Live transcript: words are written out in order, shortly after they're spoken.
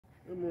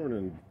Good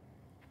morning.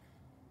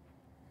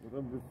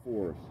 November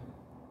 4th,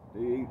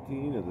 day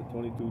 18 of the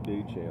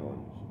 22-day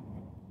challenge.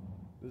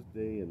 This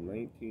day in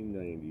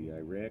 1990,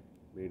 Iraq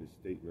made a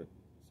statement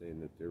saying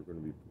that they're going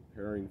to be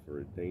preparing for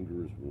a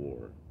dangerous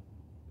war.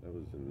 That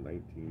was in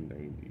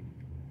 1990.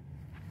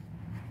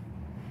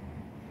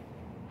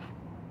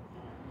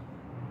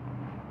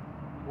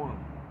 One,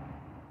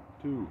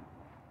 two,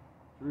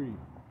 three,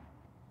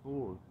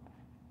 4,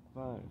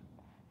 5,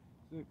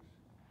 6,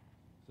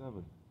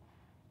 7,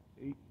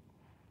 8,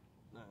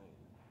 9,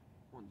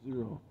 1,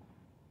 0,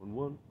 1,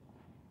 1,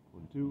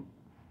 1, 2,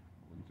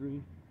 1, 3,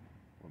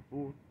 1,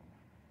 4,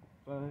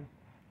 5, 1,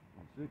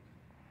 6,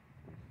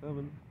 1,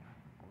 7,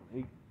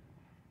 1, 8,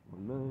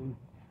 1, 9,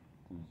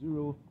 2,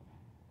 0,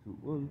 2,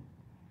 1,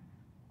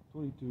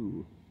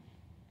 22.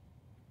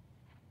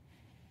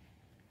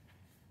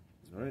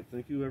 Alright,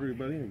 thank you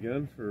everybody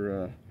again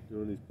for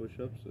doing these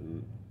push-ups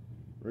and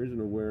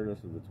raising awareness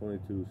of the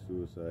 22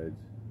 suicides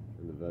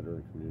in the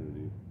veteran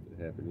community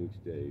that happen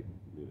each day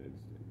in the United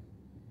States.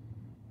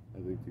 I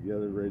think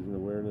together raising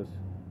awareness,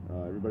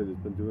 everybody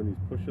that's been doing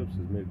these push-ups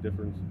has made a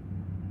difference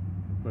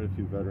in quite a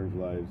few veterans'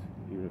 lives,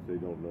 even if they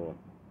don't know it.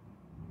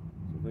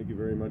 So thank you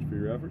very much for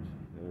your efforts,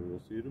 and we'll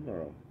see you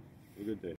tomorrow. Have a good day.